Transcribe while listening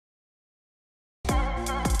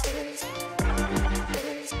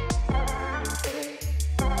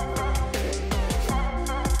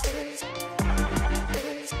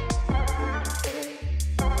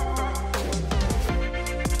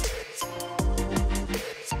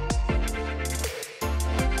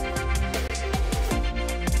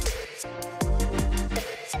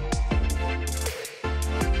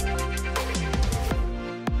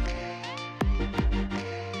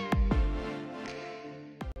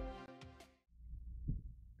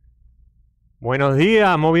Buenos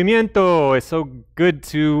días, movimiento. It's so good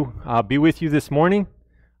to be with you this morning.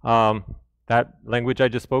 That language I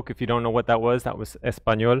just spoke, if you don't know what that was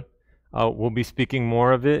Espanol. We'll be speaking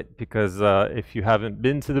more of it because if you haven't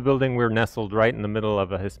been to the building, we're nestled right in the middle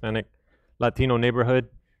of a Hispanic Latino neighborhood.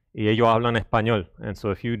 Y ellos hablan español. And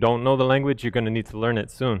so if you don't know the language, you're going to need to learn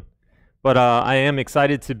it soon. But I am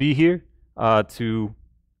excited to be here to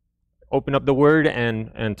open up the Word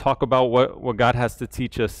and talk about what God has to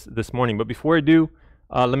teach us this morning. But before I do,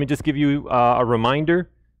 let me just give you a reminder.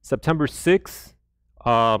 September 6th,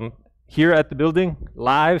 here at the building,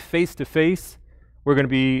 live, face-to-face, we're going to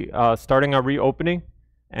be starting our reopening,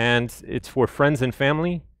 and it's for friends and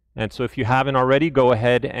family. And so if you haven't already, go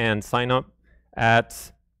ahead and sign up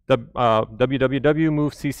at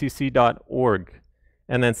www.movecc.org.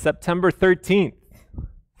 And then September 13th,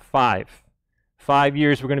 5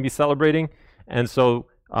 years we're going to be celebrating, and so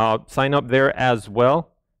sign up there as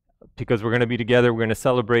well, because we're going to be together. We're going to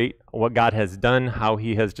celebrate what God has done, how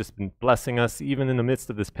He has just been blessing us, even in the midst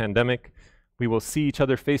of this pandemic. We will see each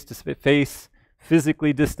other face to face,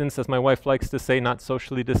 physically distanced, as my wife likes to say, not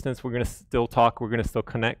socially distanced. We're going to still talk, we're going to still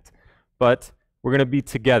connect, but we're going to be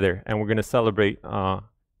together, and we're going to celebrate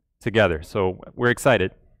together. So we're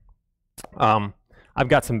excited. I've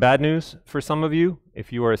got some bad news for some of you.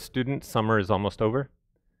 If you are a student, summer is almost over.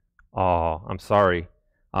 Oh, I'm sorry.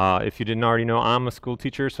 If you didn't already know, I'm a school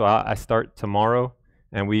teacher, so I start tomorrow,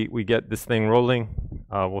 and we get this thing rolling.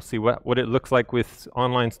 We'll see what it looks like with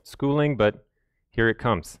online schooling, but here it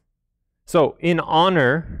comes. So in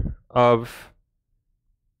honor of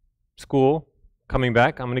school coming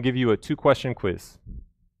back, I'm going to give you a 2-question quiz.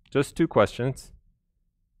 Just 2 questions.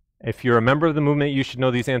 If you're a member of the movement, you should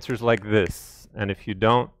know these answers like this. And if you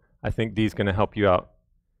don't, I think Dee's going to help you out.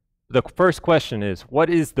 The first question is, what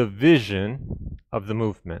is the vision of the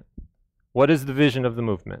movement? What is the vision of the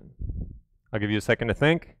movement? I'll give you a second to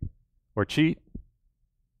think or cheat.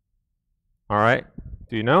 All right.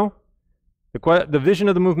 Do you know? The vision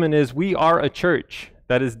of the movement is, we are a church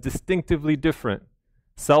that is distinctively different,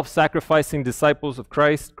 self-sacrificing disciples of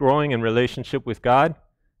Christ, growing in relationship with God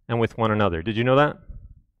and with one another. Did you know that?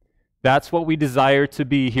 That's what we desire to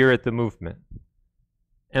be here at the movement.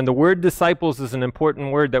 And the word disciples is an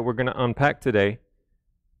important word that we're going to unpack today,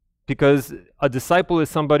 because a disciple is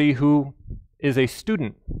somebody who is a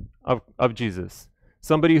student of Jesus,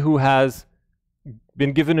 somebody who has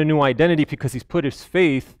been given a new identity because he's put his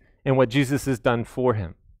faith in what Jesus has done for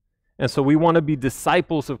him. And so we want to be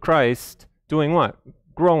disciples of Christ, doing what?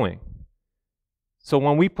 Growing. So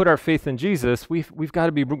when we put our faith in Jesus, we've got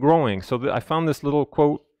to be growing. So I found this little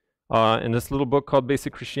quote in this little book called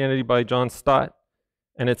Basic Christianity by John Stott.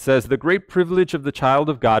 And it says, the great privilege of the child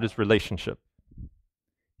of God is relationship.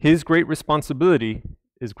 His great responsibility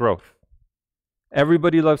is growth.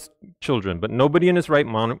 Everybody loves children, but nobody in his right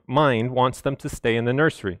mind wants them to stay in the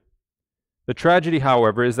nursery. The tragedy,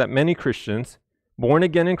 however, is that many Christians, born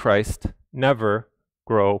again in Christ, never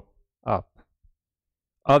grow up.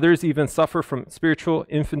 Others even suffer from spiritual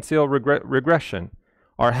infantile regression.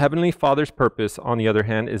 Our Heavenly Father's purpose, on the other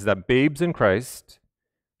hand, is that babes in Christ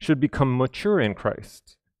should become mature in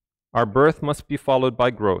Christ. Our birth must be followed by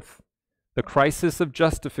growth. The crisis of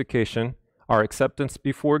justification, our acceptance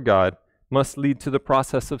before God, must lead to the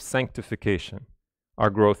process of sanctification, our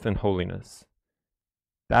growth in holiness.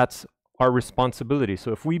 That's our responsibility.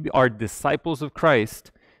 So if we are disciples of Christ,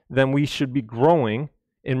 then we should be growing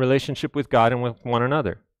in relationship with God and with one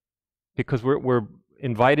another, because we're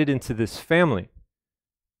invited into this family.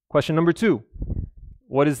 Question number 2,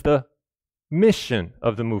 what is the mission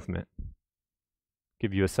of the movement?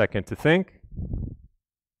 Give you a second to think.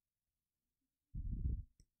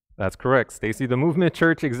 That's correct, Stacy. The movement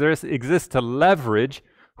church exists to leverage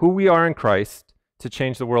who we are in Christ to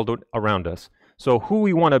change the world around us. So who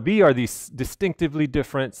we want to be are these distinctively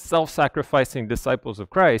different, self-sacrificing disciples of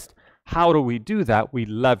Christ. How do we do that? We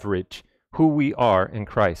leverage who we are in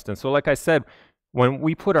Christ. And so like I said, when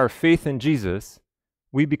we put our faith in Jesus,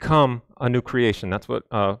 we become a new creation. That's what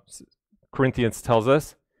Corinthians tells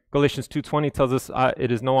us. Galatians 2:20 tells us,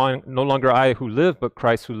 it is no longer I who live, but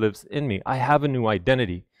Christ who lives in me. I have a new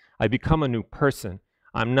identity. I become a new person.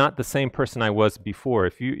 I'm not the same person I was before.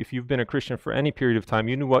 If you've been a Christian for any period of time,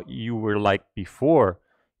 you knew what you were like before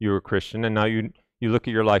you were a Christian, and now you look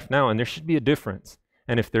at your life now, and there should be a difference.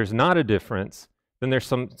 And if there's not a difference, then there's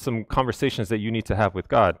some conversations that you need to have with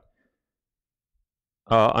God.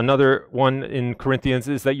 Another one in Corinthians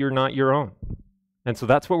is that you're not your own. And so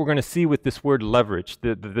that's what we're going to see with this word leverage.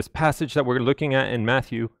 This passage that we're looking at in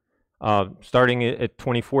Matthew, starting at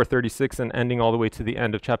 24:36 and ending all the way to the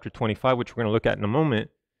end of chapter 25, which we're going to look at in a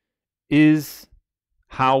moment, is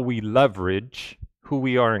how we leverage who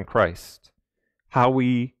we are in Christ, how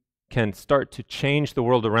we can start to change the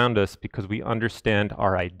world around us because we understand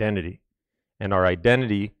our identity. And our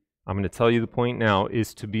identity, I'm going to tell you the point now,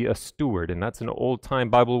 is to be a steward. And that's an old-time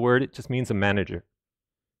Bible word. It just means a manager.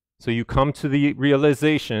 So you come to the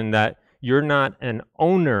realization that you're not an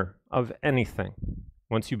owner of anything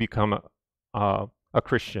once you become a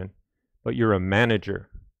Christian, but you're a manager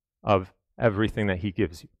of everything that he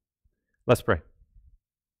gives you. Let's pray.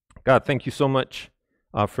 God, thank you so much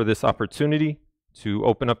for this opportunity to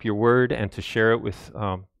open up your word and to share it with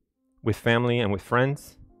family and with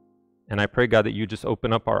friends. And I pray, God, that you just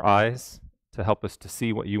open up our eyes to help us to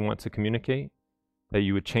see what you want to communicate, that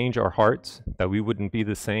you would change our hearts, that we wouldn't be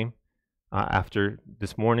the same after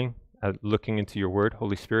this morning, looking into your word.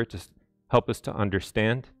 Holy Spirit, just help us to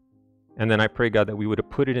understand. And then I pray, God, that we would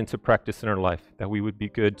put it into practice in our life, that we would be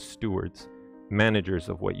good stewards, managers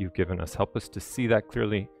of what you've given us. Help us to see that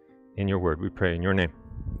clearly in your word. We pray in your name.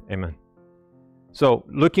 Amen. So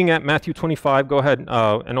looking at Matthew 25, go ahead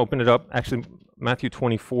and open it up. Actually, Matthew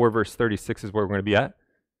 24, verse 36 is where we're going to be at.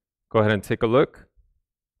 Go ahead and take a look.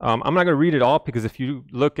 I'm not going to read it all because if you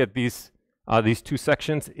look at these two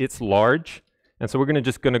sections, it's large. And so we're going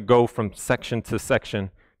to go from section to section,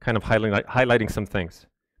 kind of highlighting some things.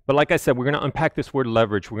 But like I said, we're going to unpack this word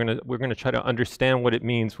leverage. We're going to try to understand what it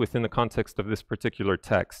means within the context of this particular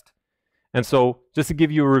text. And so just to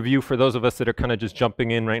give you a review for those of us that are kind of just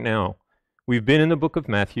jumping in right now, we've been in the book of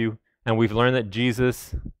Matthew, and we've learned that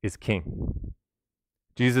Jesus is king.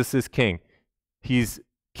 Jesus is king. He's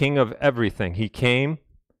king of everything. He came,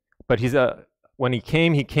 but when he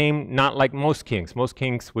came not like most kings. Most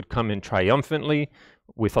kings would come in triumphantly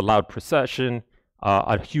with a loud procession,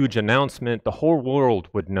 a huge announcement. The whole world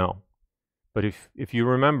would know. But if you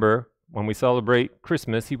remember, when we celebrate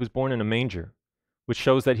Christmas, he was born in a manger, which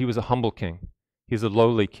shows that he was a humble king. He's a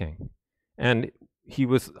lowly king. And he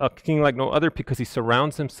was a king like no other because he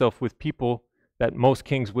surrounds himself with people that most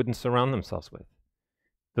kings wouldn't surround themselves with.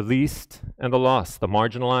 The least and the lost, the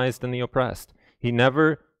marginalized and the oppressed. He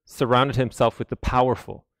never surrounded himself with the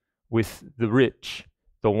powerful, with the rich,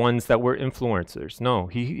 the ones that were influencers. No,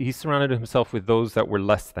 he surrounded himself with those that were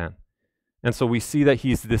less than. And so we see that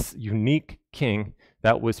he's this unique king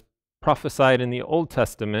that was prophesied in the Old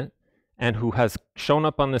Testament and who has shown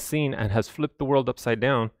up on the scene and has flipped the world upside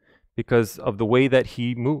down because of the way that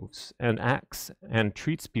he moves and acts and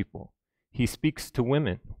treats people. He speaks to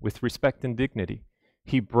women with respect and dignity.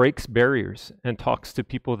 He breaks barriers and talks to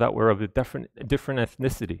people that were of a different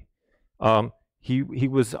ethnicity. He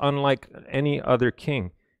was unlike any other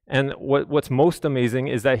king. And what's most amazing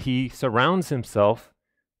is that he surrounds himself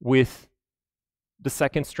with the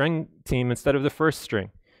second string team instead of the first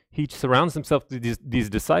string. He surrounds himself with these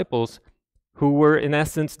disciples who were in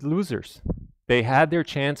essence losers. They had their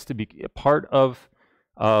chance to be a part of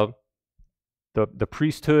the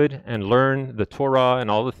priesthood and learn the Torah and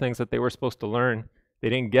all the things that they were supposed to learn. They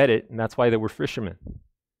didn't get it, and that's why they were fishermen.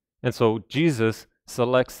 And so Jesus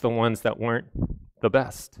selects the ones that weren't the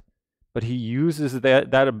best, but he uses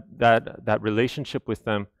that relationship with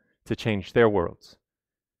them to change their worlds.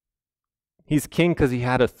 He's king because he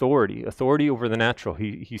had authority over the natural.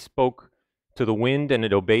 He spoke to the wind and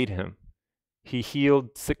it obeyed him. He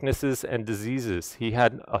healed sicknesses and diseases. He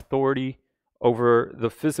had authority over the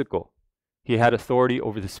physical. He had authority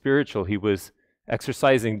over the spiritual. He was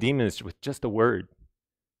exorcising demons with just a word.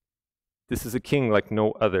 This is a king like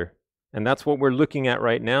no other. And that's what we're looking at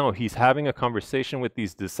right now. He's having a conversation with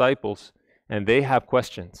these disciples, and they have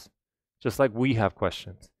questions, just like we have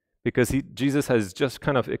questions. Because Jesus has just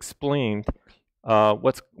kind of explained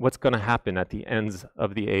what's going to happen at the ends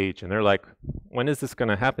of the age. And they're like, when is this going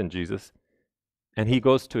to happen, Jesus? And he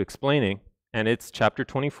goes to explaining, and it's chapter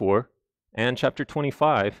 24 and chapter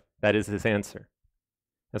 25. That is his answer.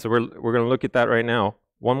 And so we're going to look at that right now.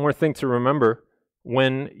 One more thing to remember.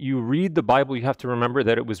 When you read the Bible, you have to remember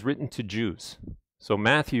that it was written to Jews. So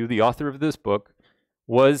Matthew, the author of this book,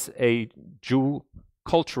 was a Jew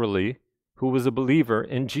culturally who was a believer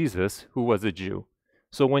in Jesus, who was a Jew.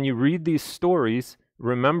 So when you read these stories,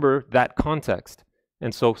 remember that context.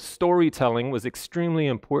 And so storytelling was extremely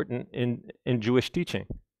important in Jewish teaching.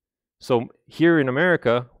 So here in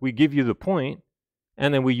America, we give you the point,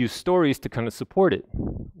 and then we use stories to kind of support it.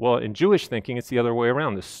 Well, in Jewish thinking, it's the other way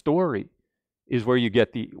around. The story is where you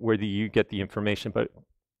get the information. But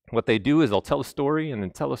what they do is they'll tell a story and then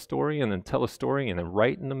tell a story and then tell a story, and then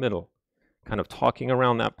right in the middle, kind of talking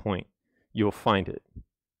around that point, you'll find it.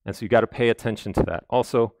 And so you got to pay attention to that.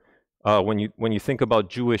 Also, when you think about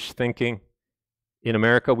Jewish thinking, in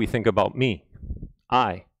America we think about me,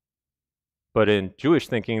 I. But in Jewish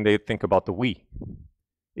thinking, they think about the we.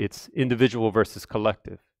 It's individual versus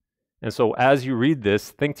collective. And so as you read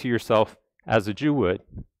this, think to yourself, as a Jew would,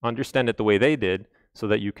 understand it the way they did so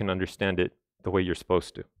that you can understand it the way you're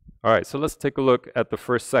supposed to. All right, so let's take a look at the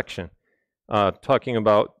first section, talking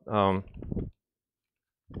about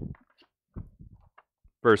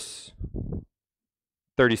verse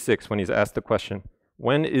 36 when he's asked the question,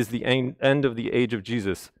 when is the end of the age of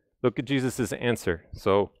Jesus? Look at Jesus' answer.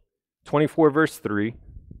 So 24 verse 3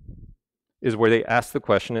 is where they ask the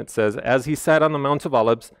question. It says, as he sat on the Mount of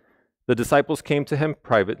Olives, the disciples came to him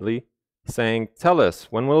privately, saying, tell us,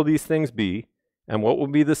 when will these things be, and what will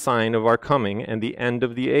be the sign of our coming and the end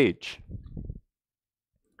of the age?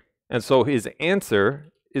 And so his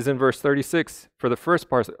answer is in verse 36 for the first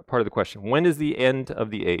part of the question. When is the end of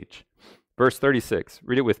the age? Verse 36,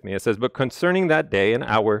 read it with me. It says, but concerning that day and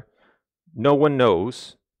hour, no one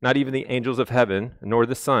knows, not even the angels of heaven, nor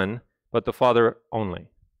the Son, but the Father only.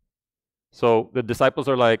 So the disciples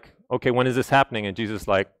are like, okay, when is this happening? And Jesus is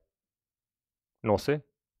like, no sé,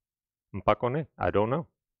 I don't know.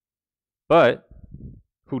 But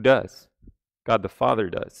who does? God the Father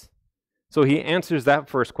does. So he answers that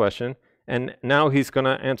first question, and now he's going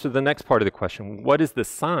to answer the next part of the question. What is the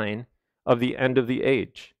sign of the end of the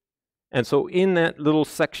age? And so in that little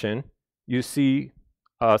section, you see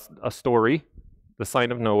a story, the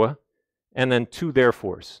sign of Noah, and then two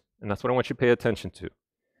therefores. And that's what I want you to pay attention to.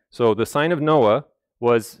 So the sign of Noah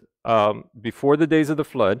was before the days of the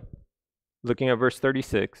flood, looking at verse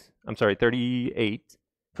 38.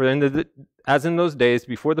 For as in those days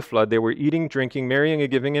before the flood, they were eating, drinking, marrying,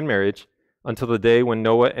 and giving in marriage until the day when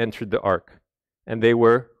Noah entered the ark. And they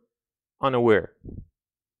were unaware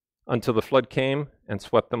until the flood came and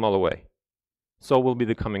swept them all away. So will be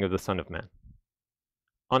the coming of the Son of Man.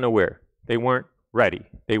 Unaware. They weren't ready.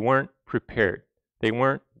 They weren't prepared. They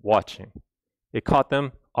weren't watching. It caught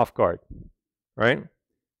them off guard, right?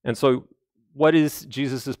 And so what is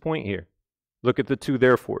Jesus' point here? Look at the two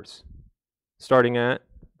therefores, starting at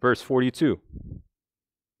verse 42.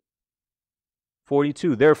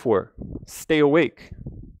 42, therefore, stay awake,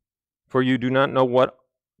 for you do not know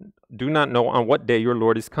on what day your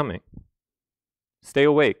Lord is coming. Stay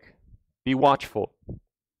awake, be watchful.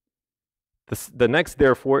 The next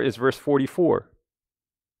therefore is verse 44.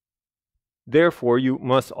 Therefore, you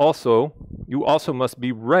also must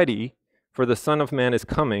be ready, for the Son of Man is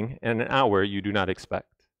coming in an hour you do not expect.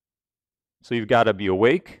 So you've got to be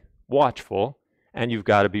awake, watchful, and you've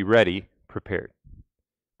got to be ready, prepared.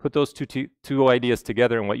 Put those two ideas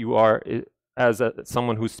together, and what you are as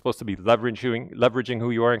someone who's supposed to be leveraging who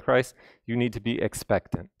you are in Christ, you need to be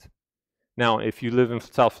expectant. Now, if you live in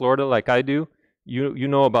South Florida like I do, you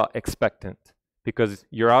know about expectant, because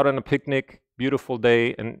you're out on a picnic, beautiful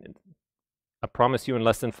day, and I promise you in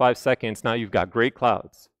less than 5 seconds, now you've got gray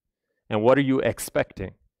clouds. And what are you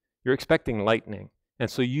expecting? You're expecting lightning. And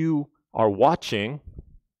so you are watching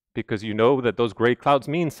because you know that those gray clouds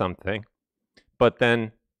mean something, but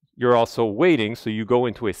then you're also waiting, so you go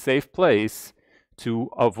into a safe place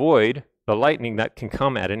to avoid the lightning that can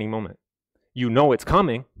come at any moment. You know it's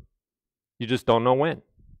coming, you just don't know when.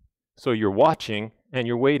 So you're watching and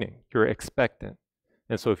you're waiting, you're expectant.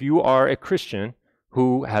 And so if you are a Christian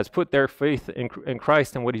who has put their faith in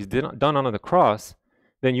Christ and what he's done on the cross,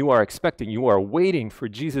 then you are expecting, you are waiting for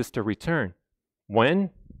Jesus to return.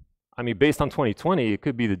 When? I mean, based on 2020, it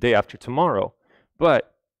could be the day after tomorrow.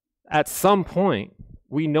 But at some point,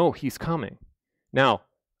 we know he's coming. Now,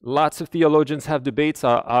 lots of theologians have debates.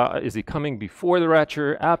 Is he coming before the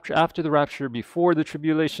rapture, after the rapture, before the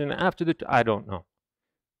tribulation, after the... I don't know.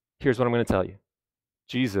 Here's what I'm going to tell you.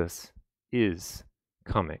 Jesus is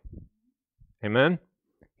coming. Amen?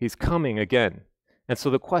 He's coming again. And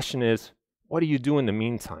so the question is, what do you do in the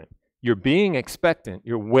meantime? You're being expectant.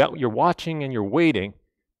 You're watching and you're waiting.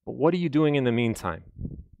 But what are you doing in the meantime?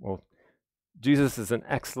 Well, Jesus is an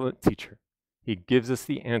excellent teacher. He gives us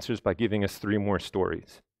the answers by giving us 3 more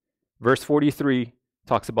stories. Verse 43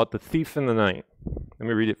 talks about the thief in the night. Let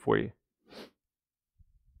me read it for you.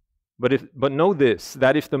 But know this,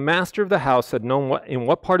 that if the master of the house had known in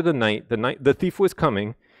what part of the night the thief was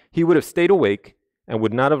coming, he would have stayed awake and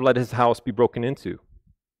would not have let his house be broken into.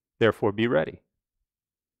 Therefore, be ready.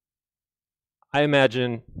 I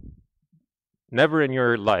imagine never in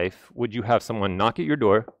your life would you have someone knock at your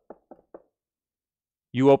door.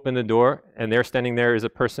 You open the door, and there standing there is a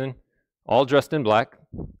person all dressed in black.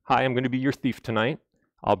 Hi, I'm going to be your thief tonight.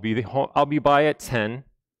 I'll be by at 10.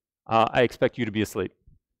 I expect you to be asleep.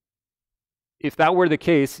 If that were the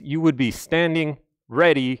case, you would be standing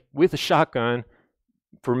ready with a shotgun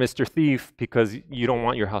for Mr. Thief because you don't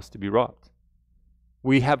want your house to be robbed.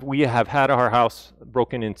 We have had our house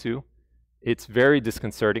broken into, It's very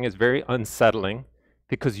disconcerting. It's very unsettling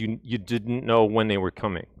because you didn't know when they were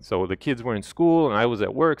coming. So the kids were in school and I was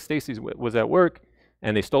at work, Stacy was at work,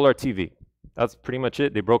 and they stole our TV. That's pretty much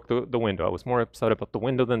it. They broke the window. I was more upset about the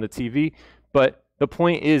window than the TV. But the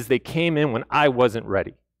point is they came in when I wasn't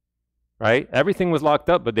ready, right? Everything was locked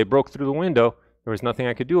up, but they broke through the window. There was nothing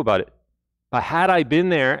I could do about it. But had I been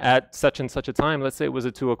there at such and such a time, let's say it was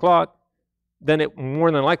at 2 o'clock, then it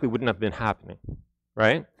more than likely wouldn't have been happening,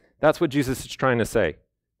 right? That's what Jesus is trying to say.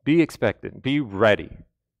 Be expectant, be ready,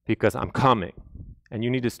 because I'm coming. And you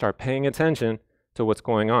need to start paying attention to what's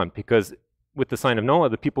going on, because with the sign of Noah,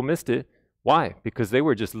 the people missed it. Why? Because they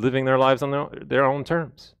were just living their lives on their own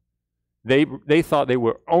terms. They thought they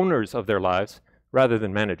were owners of their lives rather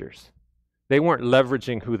than managers. They weren't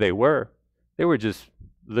leveraging who they were. They were just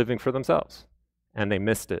living for themselves, and they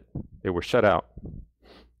missed it. They were shut out.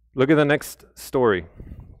 Look at the next story.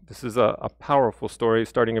 This is a powerful story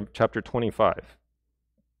starting in chapter 25.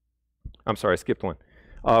 I'm sorry, I skipped one.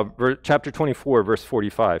 Chapter 24, verse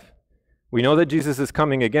 45. We know that Jesus is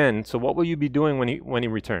coming again, so what will you be doing when he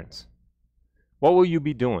returns? What will you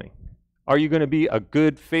be doing? Are you going to be a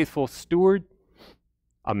good, faithful steward,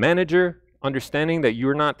 a manager, understanding that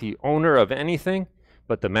you're not the owner of anything,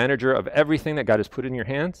 but the manager of everything that God has put in your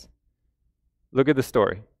hands? Look at the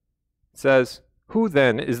story. It says, who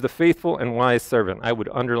then is the faithful and wise servant? I would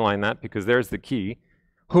underline that because there's the key.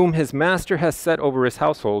 Whom his master has set over his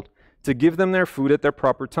household to give them their food at their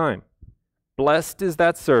proper time. Blessed is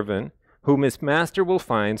that servant whom his master will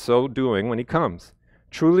find so doing when he comes.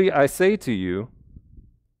 Truly I say to you,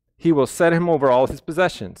 he will set him over all his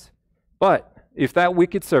possessions. But if that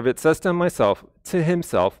wicked servant says to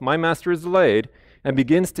himself, my master is delayed, and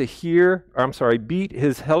begins to beat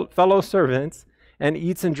his fellow servants, and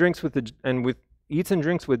eats and drinks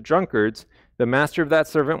with drunkards, the master of that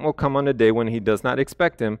servant will come on a day when he does not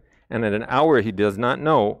expect him, and at an hour he does not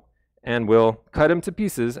know, and will cut him to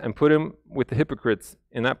pieces and put him with the hypocrites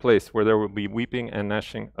in that place where there will be weeping and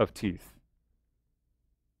gnashing of teeth.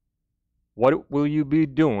 What will you be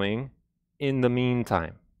doing in the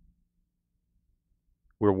meantime?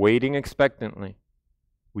 We're waiting expectantly.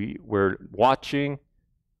 We're watching.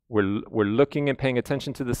 We're looking and paying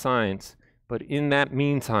attention to the signs. But in that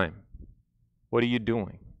meantime, what are you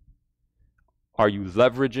doing? Are you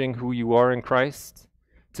leveraging who you are in Christ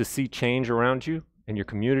to see change around you, in your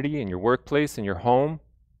community, in your workplace, in your home?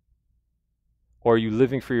 Or are you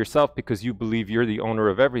living for yourself because you believe you're the owner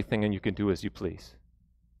of everything and you can do as you please?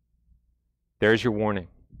 There's your warning.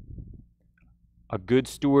 A good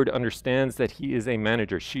steward understands that he is a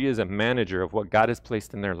manager. She is a manager of what God has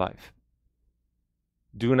placed in their life.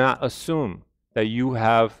 Do not assume that you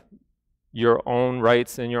have your own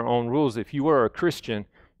rights and your own rules. If you are a Christian,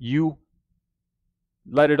 you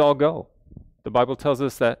let it all go. The Bible tells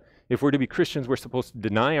us that if we're to be Christians, we're supposed to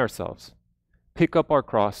deny ourselves, pick up our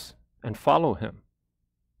cross, and follow him.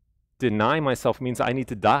 Deny myself means I need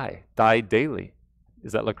to die daily.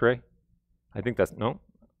 Is that Lecrae? I think that's, no?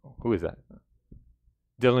 Who is that?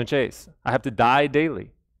 Dylan Chase. I have to die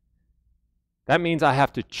daily. That means I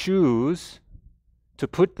have to choose to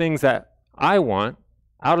put things that I want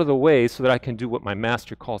out of the way so that I can do what my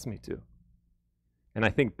master calls me to. And I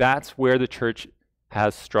think that's where the church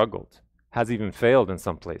has struggled, has even failed in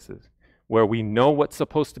some places, where we know what's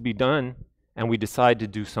supposed to be done and we decide to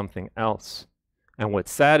do something else. And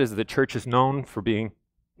what's sad is the church is known for being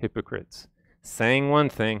hypocrites, saying one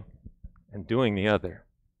thing and doing the other.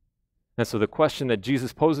 And so the question that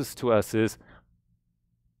Jesus poses to us is,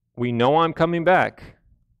 we know I'm coming back.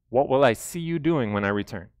 What will I see you doing when I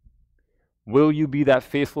return? Will you be that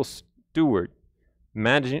faithful steward,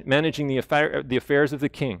 managing the affairs of the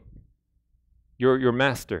king, your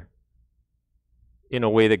master, in a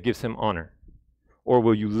way that gives him honor? Or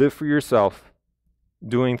will you live for yourself,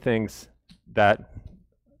 doing things that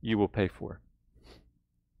you will pay for?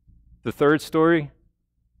 The third story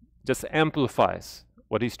just amplifies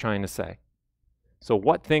what he's trying to say. So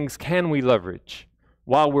what things can we leverage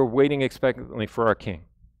while we're waiting expectantly for our king?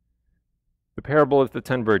 The parable of the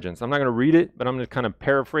 10 virgins. I'm not going to read it, but I'm going to kind of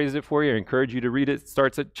paraphrase it for you. I encourage you to read it. It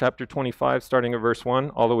starts at chapter 25, starting at verse 1,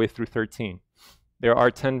 all the way through 13. There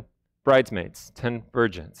are 10 bridesmaids, 10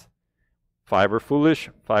 virgins. 5 are foolish,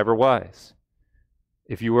 5 are wise.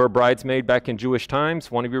 If you were a bridesmaid back in Jewish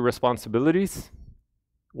times, one of your responsibilities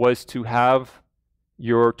was to have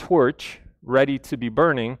your torch ready to be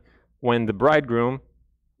burning when the bridegroom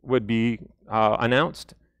would be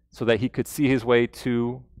announced so that he could see his way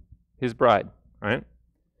to his bride, right?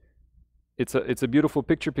 It's a beautiful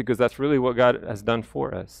picture because that's really what God has done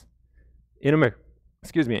for us. In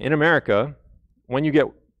America, when you get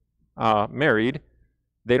married,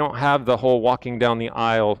 they don't have the whole walking down the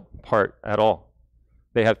aisle part at all.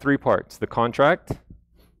 They have three parts: the contract,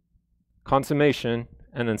 consummation,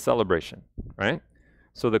 and then celebration, right?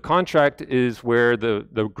 So the contract is where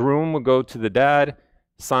the groom will go to the dad,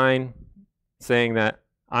 sign, saying that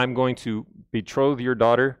I'm going to betroth your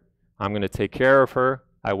daughter, I'm going to take care of her,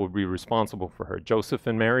 I will be responsible for her. Joseph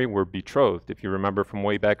and Mary were betrothed, if you remember from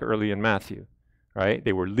way back early in Matthew, right?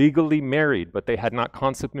 They were legally married, but they had not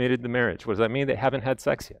consummated the marriage. What does that mean? They haven't had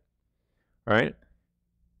sex yet, right?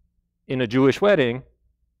 In a Jewish wedding,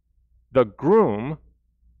 the groom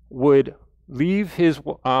would leave his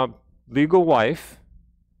legal wife,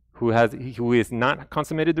 who is not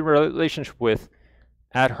consummated the relationship with,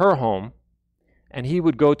 at her home, and he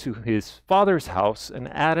would go to his father's house and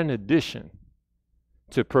add an addition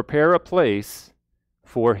to prepare a place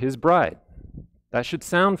for his bride. That should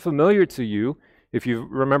sound familiar to you. If you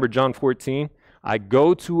remember John 14, I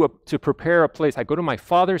go to prepare a place. I go to my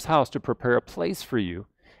father's house to prepare a place for you,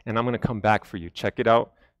 and I'm going to come back for you. Check it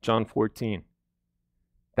out, John 14.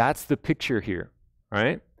 That's the picture here,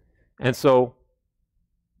 right? And so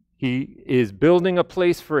he is building a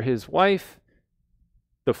place for his wife.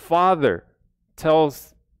 The father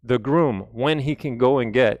tells the groom when he can go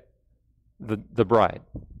and get the bride,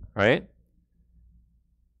 right?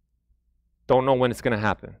 Don't know when it's going to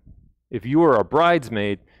happen. If you are a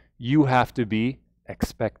bridesmaid, you have to be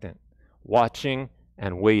expectant, watching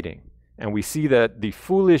and waiting. And we see that the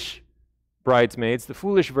foolish bridesmaids, the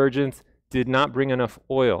foolish virgins, did not bring enough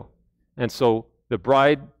oil. And so the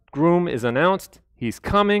bridegroom is announced, he's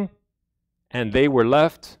coming, and they were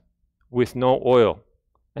left with no oil.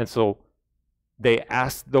 And so they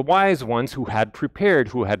asked the wise ones who had prepared,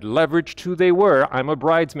 who had leveraged who they were. I'm a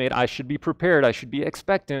bridesmaid, I should be prepared, I should be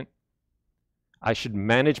expectant. I should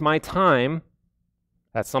manage my time.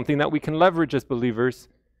 That's something that we can leverage as believers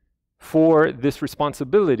for this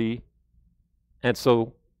responsibility. And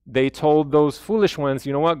so they told those foolish ones,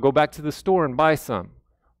 you know what, go back to the store and buy some.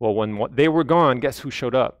 Well, when they were gone, guess who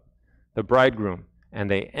showed up? The bridegroom. And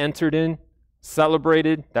they entered in,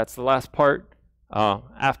 celebrated. That's the last part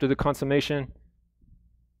after the consummation.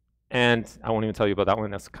 And I won't even tell you about that one.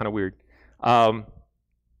 That's kind of weird.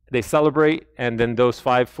 They celebrate, and then those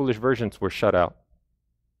 5 foolish virgins were shut out.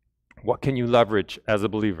 What can you leverage as a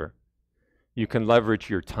believer? You can leverage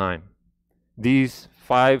your time. These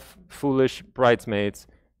 5 foolish bridesmaids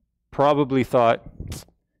probably thought,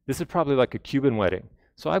 this is probably like a Cuban wedding.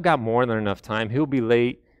 So I've got more than enough time. He'll be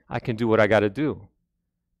late. I can do what I got to do.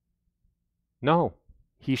 No,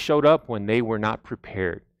 he showed up when they were not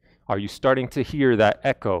prepared. Are you starting to hear that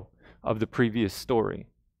echo of the previous story?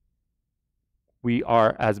 We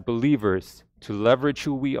are, as believers, to leverage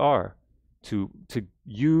who we are, to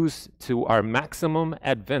use to our maximum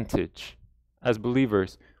advantage as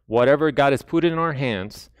believers whatever God has put in our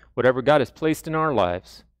hands, whatever God has placed in our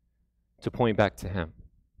lives, to point back to Him.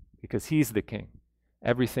 Because He's the King.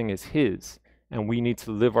 Everything is His, and we need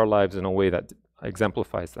to live our lives in a way that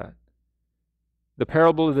exemplifies that. The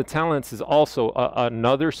parable of the talents is also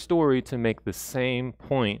another story to make the same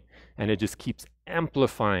point, and it just keeps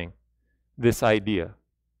amplifying this idea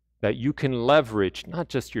that you can leverage not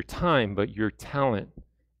just your time, but your talent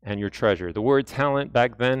and your treasure. The word talent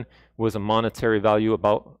back then was a monetary value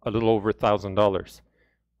about a little over $1,000.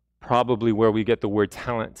 Probably where we get the word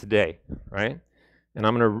talent today, right? And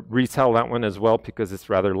I'm going to retell that one as well because it's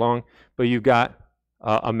rather long. But you've got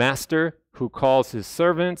a master who calls his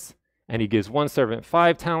servants, and he gives one servant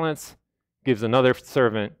 5 talents, gives another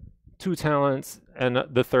servant 2 talents, and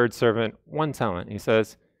the third servant 1 talent. He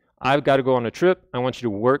says, I've got to go on a trip. I want you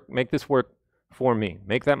to work, make this work for me.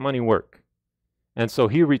 Make that money work. And so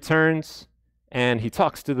he returns, and he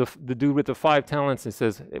talks to the dude with the 5 talents and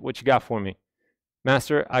says, what you got for me?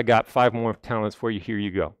 Master, I got 5 more talents for you. Here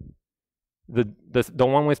you go. The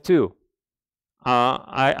one with 2,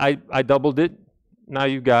 I doubled it. Now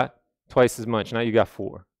you got twice as much. Now you got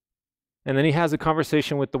 4. And then he has a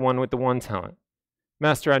conversation with the one with the 1 talent.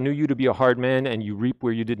 Master, I knew you to be a hard man, and you reap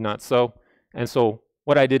where you did not sow. And so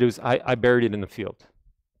what I did was I buried it in the field.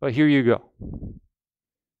 But here you go.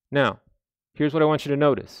 Now, here's what I want you to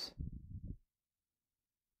notice.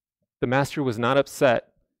 The master was not upset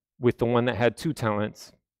with the one that had 2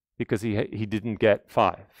 talents because he didn't get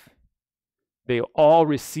 5. They all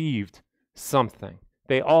received something.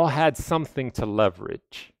 They all had something to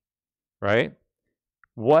leverage, right?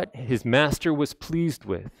 What his master was pleased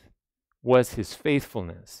with was his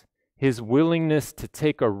faithfulness, his willingness to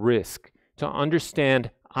take a risk, to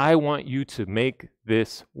understand, I want you to make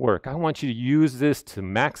this work. I want you to use this to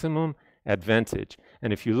maximum advantage.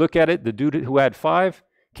 And if you look at it, the dude who had 5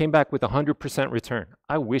 came back with 100% return.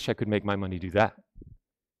 I wish I could make my money do that.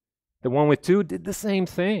 The one with 2 did the same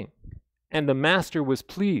thing, and the master was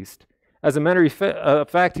pleased. As a matter of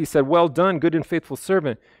fact, he said, "Well done, good and faithful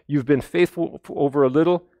servant. You've been faithful over a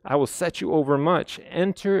little. I will set you over much.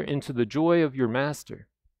 Enter into the joy of your master."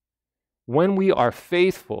 When we are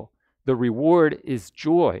faithful, the reward is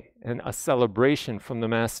joy and a celebration from the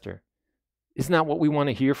master. Isn't that what we want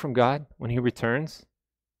to hear from God when he returns?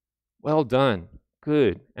 Well done,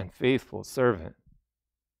 good and faithful servant.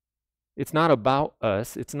 It's not about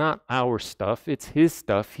us. It's not our stuff. It's his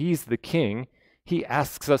stuff. He's the king. He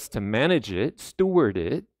asks us to manage it, steward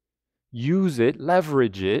it, use it,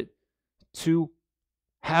 leverage it to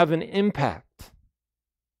have an impact.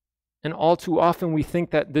 And all too often we think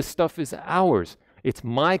that this stuff is ours. It's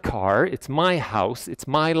my car, it's my house, it's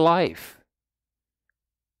my life.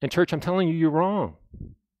 And church, I'm telling you, you're wrong.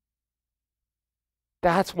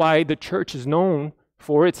 That's why the church is known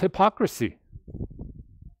for its hypocrisy.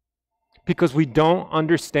 Because we don't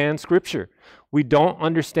understand Scripture. We don't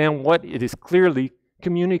understand what it is clearly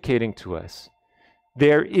communicating to us.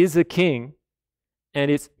 There is a king, and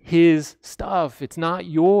it's his stuff. It's not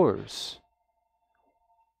yours.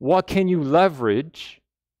 What can you leverage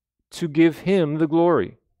to give him the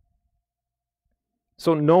glory?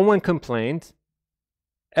 So no one complained.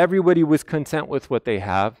 Everybody was content with what they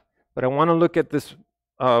have. But I want to look at this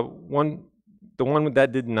the one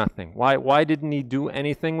that did nothing. Why didn't he do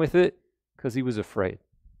anything with it? Because he was afraid.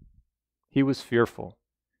 He was fearful.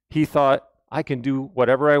 He thought, I can do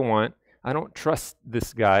whatever I want. I don't trust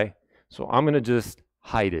this guy, so I'm going to just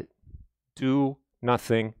hide it. Do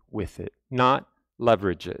nothing with it. Not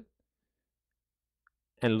leverage it.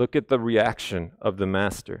 And look at the reaction of the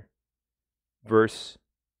master. Verse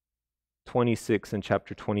 26 in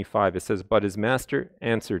chapter 25, it says, "But his master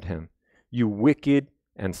answered him, 'You wicked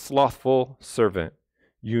and slothful servant,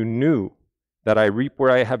 you knew that I reap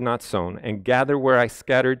where I have not sown, and gather where I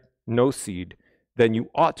scattered no seed. Then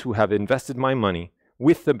you ought to have invested my money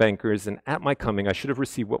with the bankers, and at my coming I should have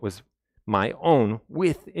received what was my own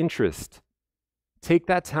with interest. Take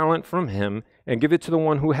that talent from him and give it to the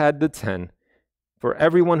one who had the 10. For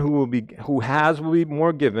everyone who has will be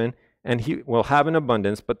more given, and he will have an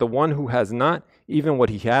abundance. But the one who has not, even what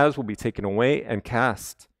he has will be taken away, and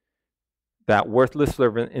cast that worthless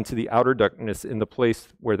servant into the outer darkness, in the place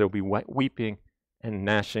where there will be weeping and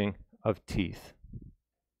gnashing of teeth.'"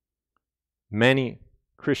 Many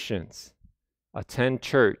Christians attend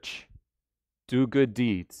church, do good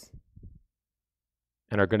deeds,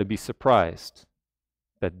 and are going to be surprised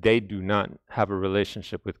that they do not have a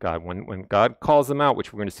relationship with God. When God calls them out,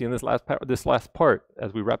 which we're going to see in this last part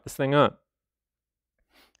as we wrap this thing up,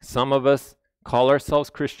 some of us call ourselves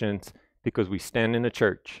Christians because we stand in a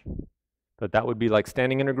church. But that would be like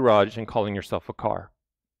standing in a garage and calling yourself a car.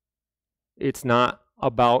 It's not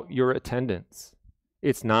about your attendance.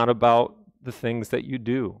 It's not about the things that you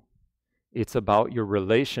do. It's about your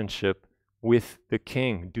relationship with the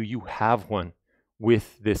king. Do you have one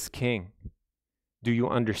with this king? Do you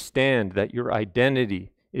understand that your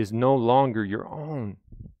identity is no longer your own?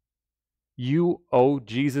 You owe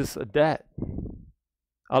Jesus a debt,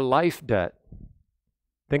 a life debt.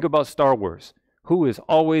 Think about Star Wars. Who is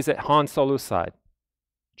always at Han Solo's side?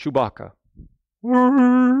 Chewbacca.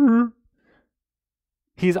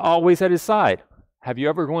 He's always at his side. Have you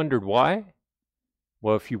ever wondered why?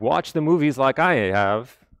 Well, if you watch the movies like I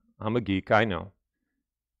have, I'm a geek, I know.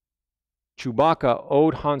 Chewbacca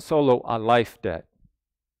owed Han Solo a life debt.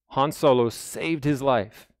 Han Solo saved his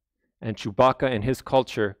life, and Chewbacca and his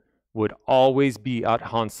culture would always be at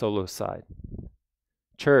Han Solo's side.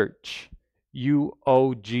 Church, you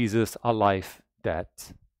owe Jesus a life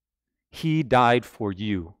debt. He died for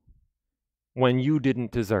you when you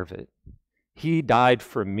didn't deserve it. He died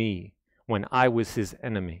for me when I was his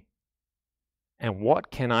enemy. And what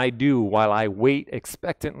can I do while I wait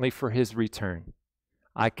expectantly for his return?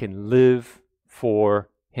 I can live for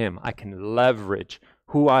him. I can leverage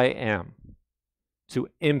who I am to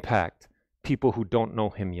impact people who don't know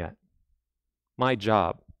him yet. My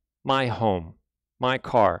job, my home, my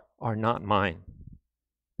car are not mine.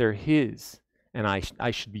 They're his. And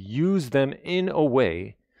I should use them in a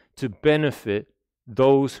way to benefit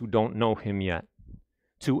those who don't know him yet,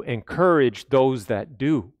 to encourage those that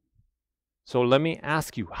do. So let me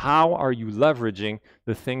ask you, how are you leveraging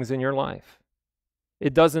the things in your life?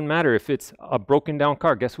 It doesn't matter if it's a broken down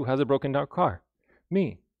car. Guess who has a broken down car?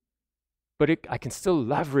 Me. But I can still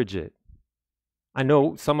leverage it. I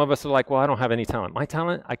know some of us are like, well, I don't have any talent. My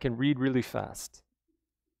talent, I can read really fast.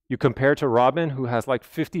 You compare to Robin, who has like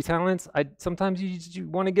 50 talents, sometimes you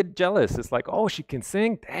want to get jealous. It's like, oh, she can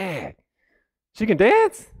sing? Dang. She can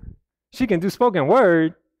dance? She can do spoken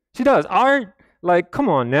word? She does art? Like, come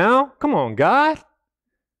on now. Come on, God.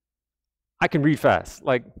 I can read fast.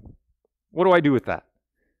 Like, what do I do with that?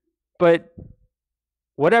 But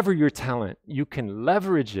whatever your talent, you can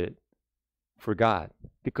leverage it for God.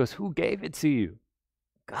 Because who gave it to you?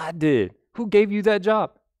 God did. Who gave you that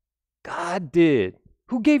job? God did.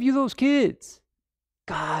 Who gave you those kids?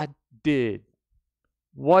 God did.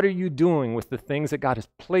 What are you doing with the things that God has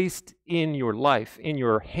placed in your life, in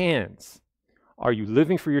your hands? Are you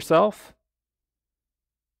living for yourself?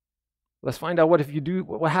 Let's find out what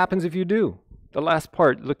happens if you do. The last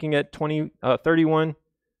part, looking at 31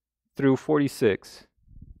 through 46.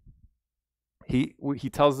 He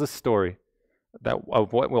tells this story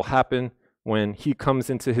of what will happen when he comes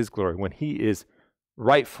into his glory, when he is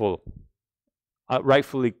rightfully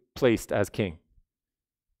placed as king.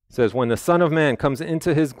 It says, when the Son of Man comes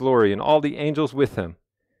into his glory and all the angels with him,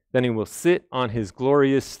 then he will sit on his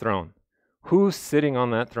glorious throne. Who's sitting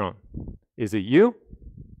on that throne? Is it you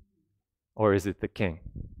or is it the king?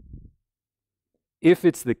 If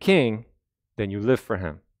it's the king, then you live for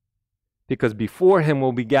him. Because before him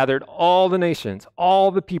will be gathered all the nations,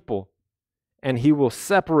 all the people, and he will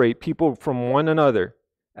separate people from one another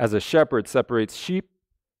as a shepherd separates sheep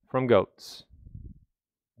from goats.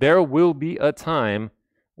 There will be a time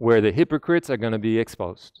where the hypocrites are going to be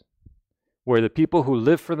exposed, where the people who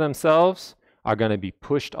live for themselves are going to be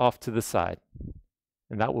pushed off to the side.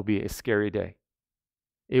 And that will be a scary day.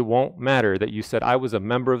 It won't matter that you said, I was a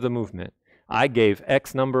member of the movement. I gave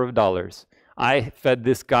X number of dollars. I fed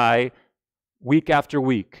this guy week after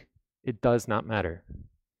week. It does not matter.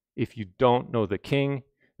 If you don't know the king,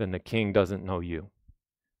 then the king doesn't know you,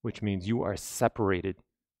 which means you are separated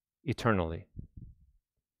eternally.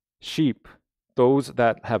 Sheep, those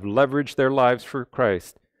that have leveraged their lives for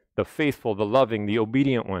Christ, the faithful, the loving, the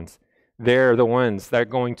obedient ones, they're the ones that are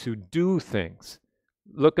going to do things.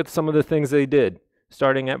 Look at some of the things they did,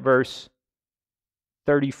 starting at verse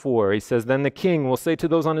 34. He says, then the king will say to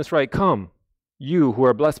those on his right, come, you who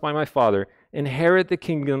are blessed by my Father, inherit the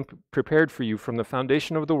kingdom prepared for you from the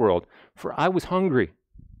foundation of the world. For I was hungry,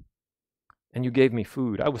 and you gave me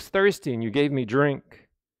food. I was thirsty, and you gave me drink.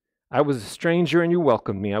 I was a stranger, and you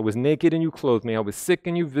welcomed me. I was naked, and you clothed me. I was sick,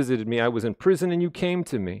 and you visited me. I was in prison, and you came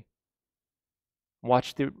to me.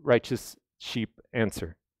 Watch the righteous sheep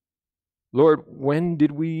answer. Lord, when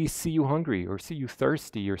did we see you hungry, or see you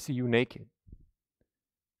thirsty, or see you naked?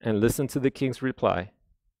 And listen to the king's reply.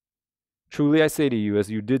 Truly I say to you, as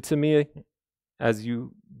you did to me, as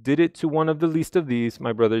you did it to one of the least of these,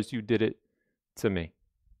 my brothers, you did it to me.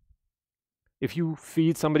 If you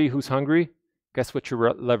feed somebody who's hungry, guess what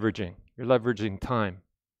you're leveraging? You're leveraging time.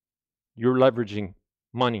 You're leveraging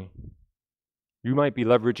money. You might be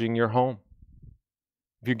leveraging your home.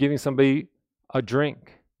 If you're giving somebody a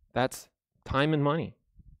drink, that's time and money.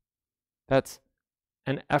 That's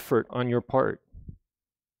an effort on your part.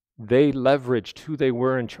 They leveraged who they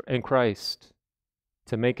were in Christ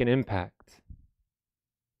to make an impact.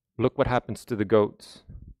 Look what happens to the goats.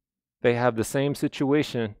 They have the same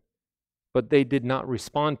situation, but they did not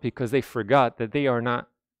respond because they forgot that they are not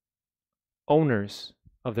owners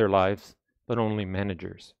of their lives, but only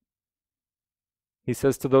managers. He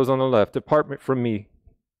says to those on the left, depart from me,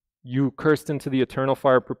 you cursed, into the eternal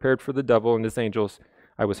fire prepared for the devil and his angels.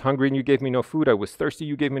 I was hungry and you gave me no food. I was thirsty,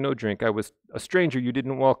 you gave me no drink. I was a stranger, you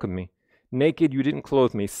didn't welcome me. Naked, you didn't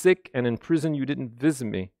clothe me. Sick and in prison, you didn't visit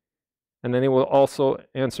me. And then they will also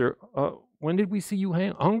answer, when did we see you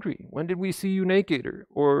hungry? When did we see you naked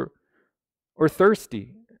or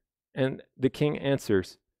thirsty? And the king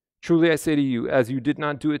answers, truly I say to you, as you did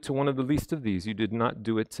not do it to one of the least of these, you did not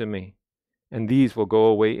do it to me. And these will go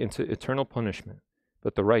away into eternal punishment,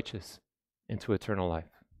 but the righteous into eternal life.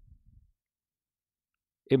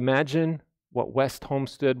 Imagine what West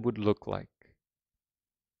Homestead would look like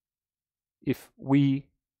if we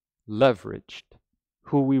leveraged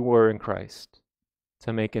who we were in Christ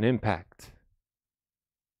to make an impact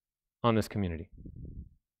on this community.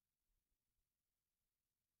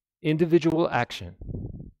 Individual action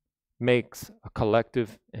makes a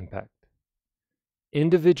collective impact.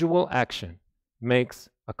 Individual action makes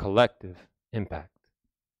a collective impact.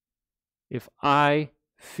 If I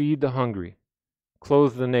feed the hungry,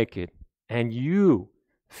 clothe the naked, and you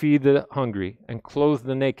feed the hungry and clothe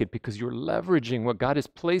the naked because you're leveraging what God has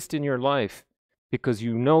placed in your life, because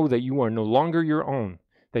you know that you are no longer your own,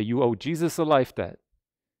 that you owe Jesus a life debt,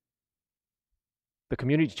 the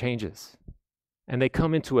community changes. And they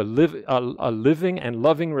come into a living and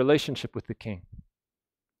loving relationship with the King.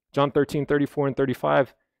 John 13:34 and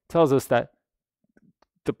 35 tells us that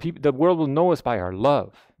the world will know us by our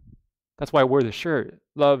love. That's why I wear the shirt.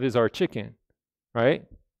 Love is our chicken, right?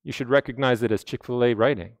 You should recognize it as Chick-fil-A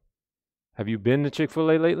writing. Have you been to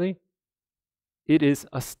Chick-fil-A lately? It is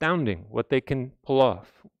astounding what they can pull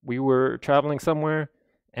off. We were traveling somewhere,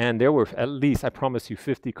 and there were at least, I promise you,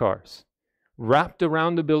 50 cars wrapped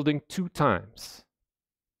around the building 2 times.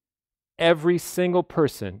 Every single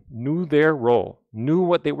person knew their role, knew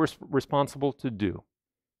what they were responsible to do,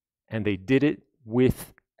 and they did it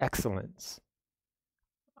with excellence.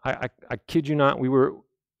 I kid you not, we were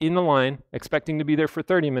in the line expecting to be there for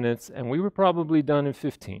 30 minutes, and we were probably done in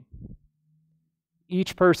 15.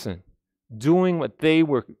 Each person doing what they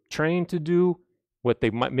were trained to do, what they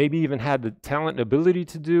maybe even had the talent and ability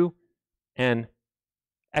to do, and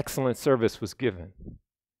excellent service was given.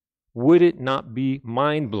 Would it not be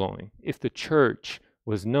mind-blowing if the church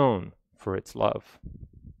was known for its love?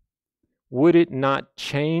 Would it not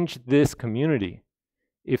change this community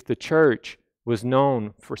if the church was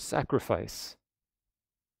known for sacrifice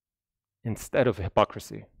instead of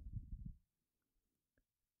hypocrisy?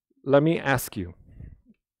 Let me ask you,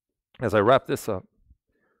 as I wrap this up,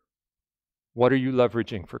 what are you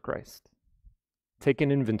leveraging for Christ? Take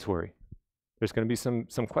an inventory. There's going to be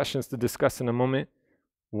some questions to discuss in a moment.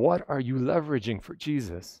 What are you leveraging for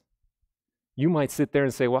Jesus? You might sit there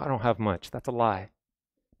and say, well, I don't have much. That's a lie.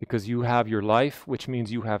 Because you have your life, which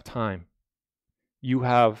means you have time. You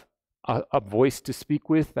have a voice to speak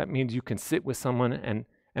with. That means you can sit with someone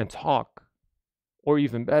and talk. Or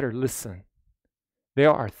even better, listen.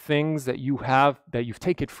 There are things that you have that you've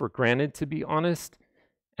taken for granted, to be honest,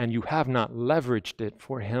 and you have not leveraged it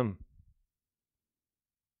for Him.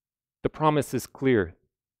 The promise is clear.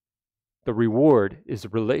 The reward is a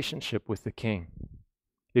relationship with the King.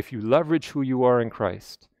 If you leverage who you are in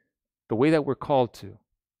Christ, the way that we're called to,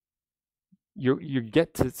 you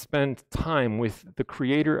get to spend time with the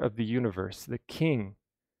Creator of the universe, the King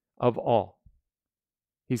of all.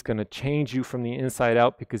 He's going to change you from the inside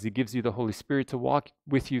out because He gives you the Holy Spirit to walk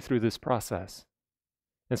with you through this process.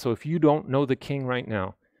 And so if you don't know the King right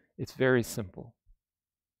now, it's very simple.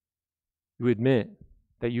 You admit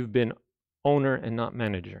that you've been owner and not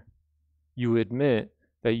manager. You admit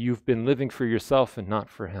that you've been living for yourself and not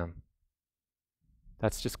for Him.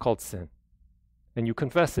 That's just called sin. And you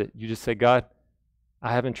confess it. You just say, God,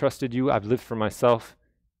 I haven't trusted you. I've lived for myself.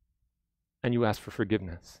 And you ask for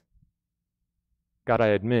forgiveness. God, I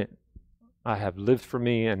admit I have lived for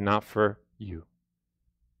me and not for you.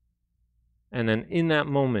 And then in that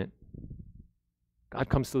moment, God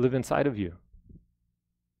comes to live inside of you.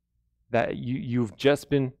 That you've just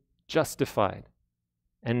been justified.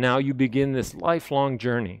 And now you begin this lifelong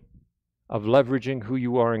journey of leveraging who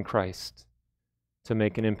you are in Christ to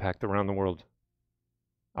make an impact around the world,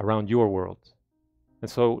 around your world.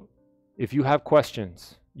 And so if you have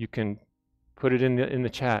questions, you can put it in the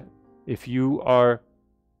chat. If you are,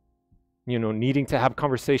 needing to have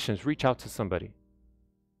conversations, reach out to somebody.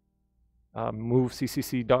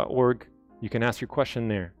 MoveCCC.org. You can ask your question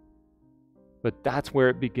there. But that's where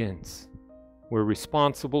it begins. We're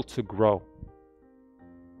responsible to grow.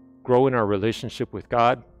 Grow in our relationship with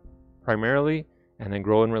God, primarily, and then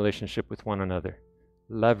grow in relationship with one another,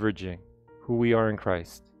 leveraging who we are in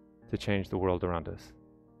Christ to change the world around us.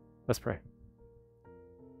 Let's pray.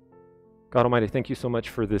 God Almighty, thank you so much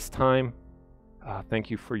for this time.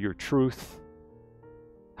 Thank you for your truth.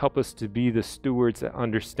 Help us to be the stewards that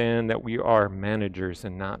understand that we are managers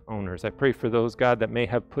and not owners. I pray for those, God, that may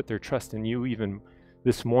have put their trust in you even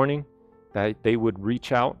this morning, that they would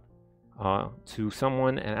reach out to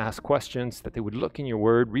someone and ask questions, that they would look in your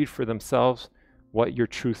word, read for themselves what your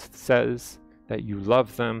truth says, that you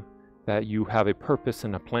love them, that you have a purpose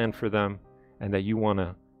and a plan for them, and that you want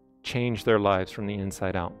to change their lives from the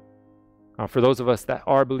inside out. For those of us that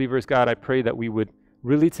are believers, God, I pray that we would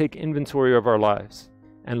really take inventory of our lives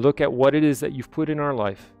and look at what it is that you've put in our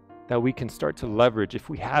life that we can start to leverage, if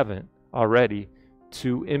we haven't already,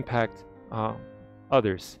 to impact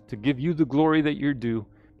others, to give you the glory that you're due,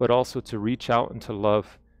 but also to reach out and to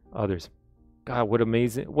love others. God, what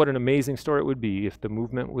an amazing story it would be if the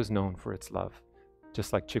movement was known for its love,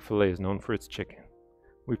 just like Chick-fil-A is known for its chicken.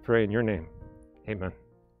 We pray in your name. Amen.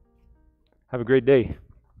 Have a great day,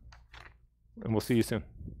 and we'll see you soon.